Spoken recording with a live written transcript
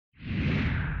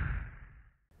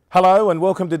Hello and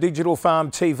welcome to Digital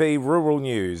Farm TV Rural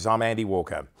News. I'm Andy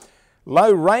Walker. Low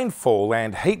rainfall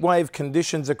and heatwave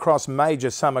conditions across major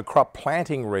summer crop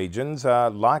planting regions are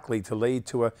likely to lead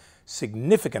to a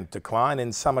significant decline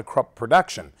in summer crop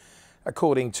production,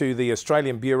 according to the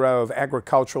Australian Bureau of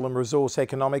Agricultural and Resource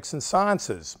Economics and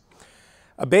Sciences.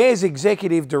 ABARES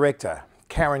Executive Director,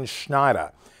 Karen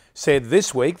Schneider, said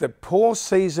this week that poor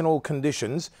seasonal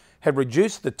conditions had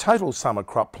reduced the total summer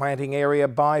crop planting area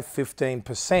by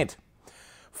 15%.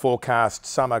 Forecast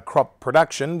summer crop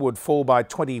production would fall by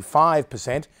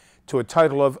 25% to a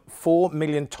total of 4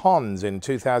 million tonnes in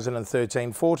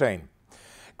 2013-14.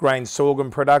 Grain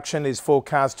sorghum production is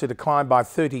forecast to decline by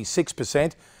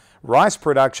 36%, rice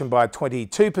production by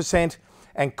 22%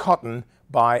 and cotton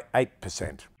by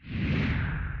 8%.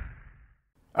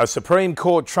 A Supreme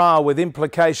Court trial with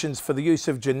implications for the use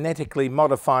of genetically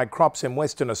modified crops in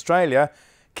Western Australia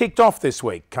kicked off this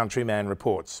week, Countryman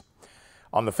reports.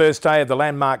 On the first day of the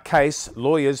landmark case,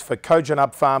 lawyers for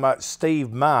Kojonup farmer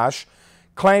Steve Marsh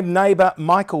claimed neighbour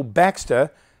Michael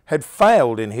Baxter had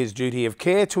failed in his duty of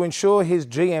care to ensure his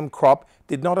GM crop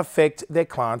did not affect their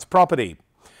client's property.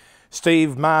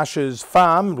 Steve Marsh's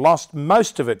farm lost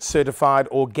most of its certified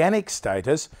organic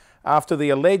status after the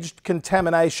alleged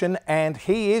contamination, and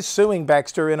he is suing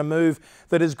Baxter in a move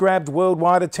that has grabbed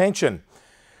worldwide attention.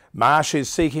 Marsh is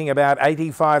seeking about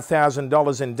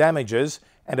 $85,000 in damages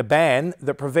and a ban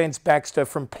that prevents Baxter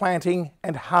from planting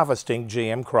and harvesting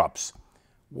GM crops.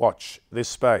 Watch this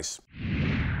space.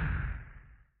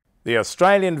 The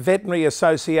Australian Veterinary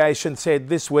Association said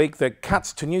this week that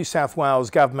cuts to New South Wales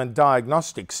government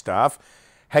diagnostic staff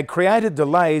had created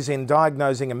delays in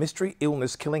diagnosing a mystery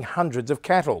illness killing hundreds of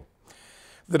cattle.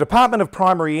 The Department of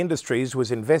Primary Industries was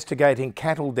investigating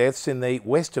cattle deaths in the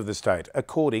west of the state,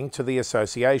 according to the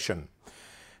association.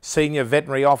 Senior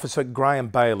Veterinary Officer Graham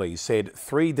Bailey said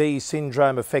 3D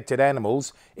syndrome affected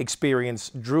animals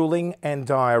experienced drooling and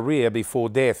diarrhoea before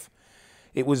death.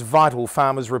 It was vital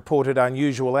farmers reported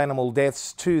unusual animal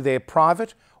deaths to their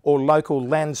private or local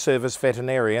land service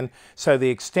veterinarian so the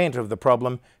extent of the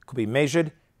problem could be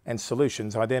measured and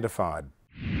solutions identified.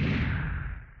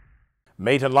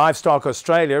 Meat and Livestock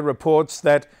Australia reports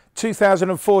that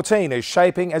 2014 is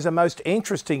shaping as a most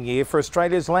interesting year for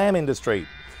Australia's lamb industry.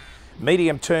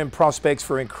 Medium-term prospects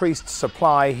for increased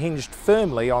supply hinged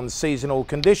firmly on seasonal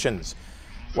conditions,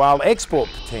 while export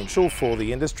potential for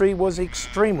the industry was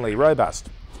extremely robust.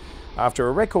 After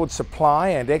a record supply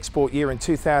and export year in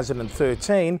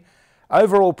 2013,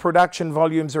 overall production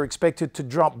volumes are expected to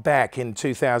drop back in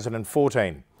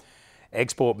 2014.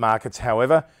 Export markets,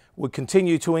 however, would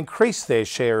continue to increase their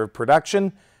share of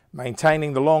production,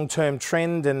 maintaining the long-term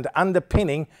trend and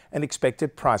underpinning an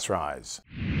expected price rise.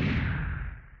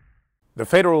 The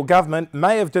federal government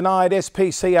may have denied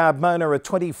SPCR Mona a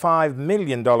 $25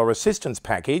 million assistance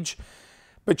package,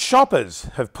 but shoppers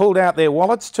have pulled out their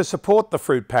wallets to support the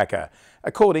fruit packer,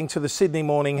 according to the Sydney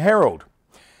Morning Herald.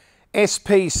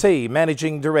 SPC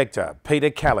Managing Director Peter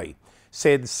Kelly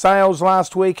said sales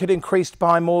last week had increased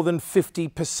by more than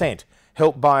 50%,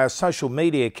 helped by a social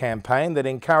media campaign that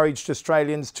encouraged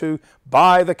Australians to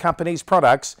buy the company's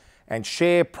products and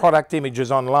share product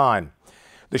images online.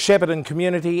 The Shepparton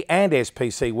community and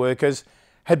SPC workers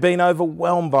had been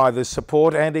overwhelmed by this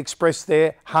support and expressed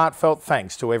their heartfelt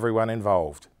thanks to everyone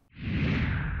involved.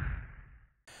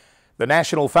 The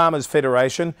National Farmers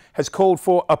Federation has called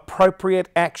for appropriate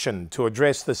action to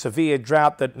address the severe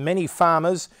drought that many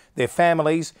farmers, their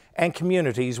families and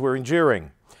communities were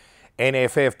enduring.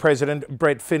 NFF President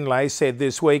Brett Finlay said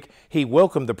this week he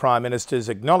welcomed the Prime Minister's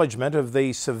acknowledgement of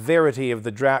the severity of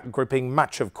the drought gripping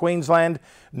much of Queensland,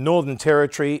 Northern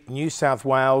Territory, New South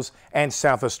Wales and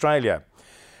South Australia.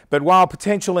 But while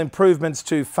potential improvements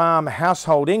to farm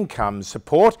household income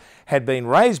support had been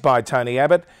raised by Tony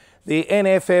Abbott, the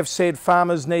NFF said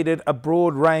farmers needed a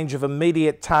broad range of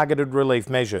immediate targeted relief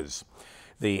measures.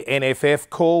 The NFF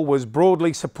call was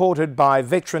broadly supported by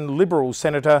veteran Liberal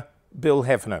Senator Bill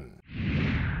Heffernan.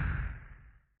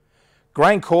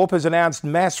 GrainCorp has announced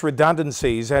mass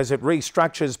redundancies as it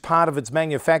restructures part of its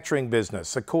manufacturing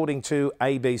business, according to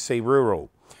ABC Rural.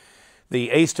 The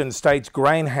Eastern States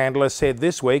grain handler said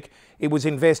this week it was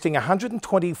investing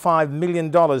 $125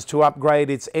 million to upgrade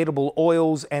its edible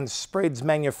oils and spreads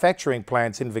manufacturing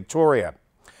plants in Victoria.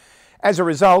 As a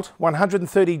result,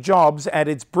 130 jobs at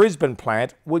its Brisbane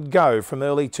plant would go from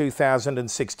early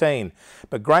 2016,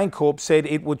 but GrainCorp said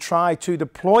it would try to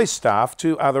deploy staff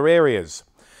to other areas.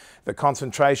 The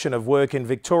concentration of work in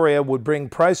Victoria would bring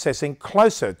processing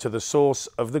closer to the source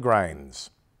of the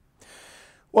grains.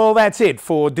 Well, that's it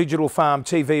for Digital Farm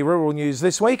TV Rural News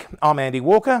this week. I'm Andy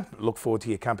Walker. Look forward to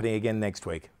your company again next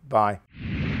week. Bye.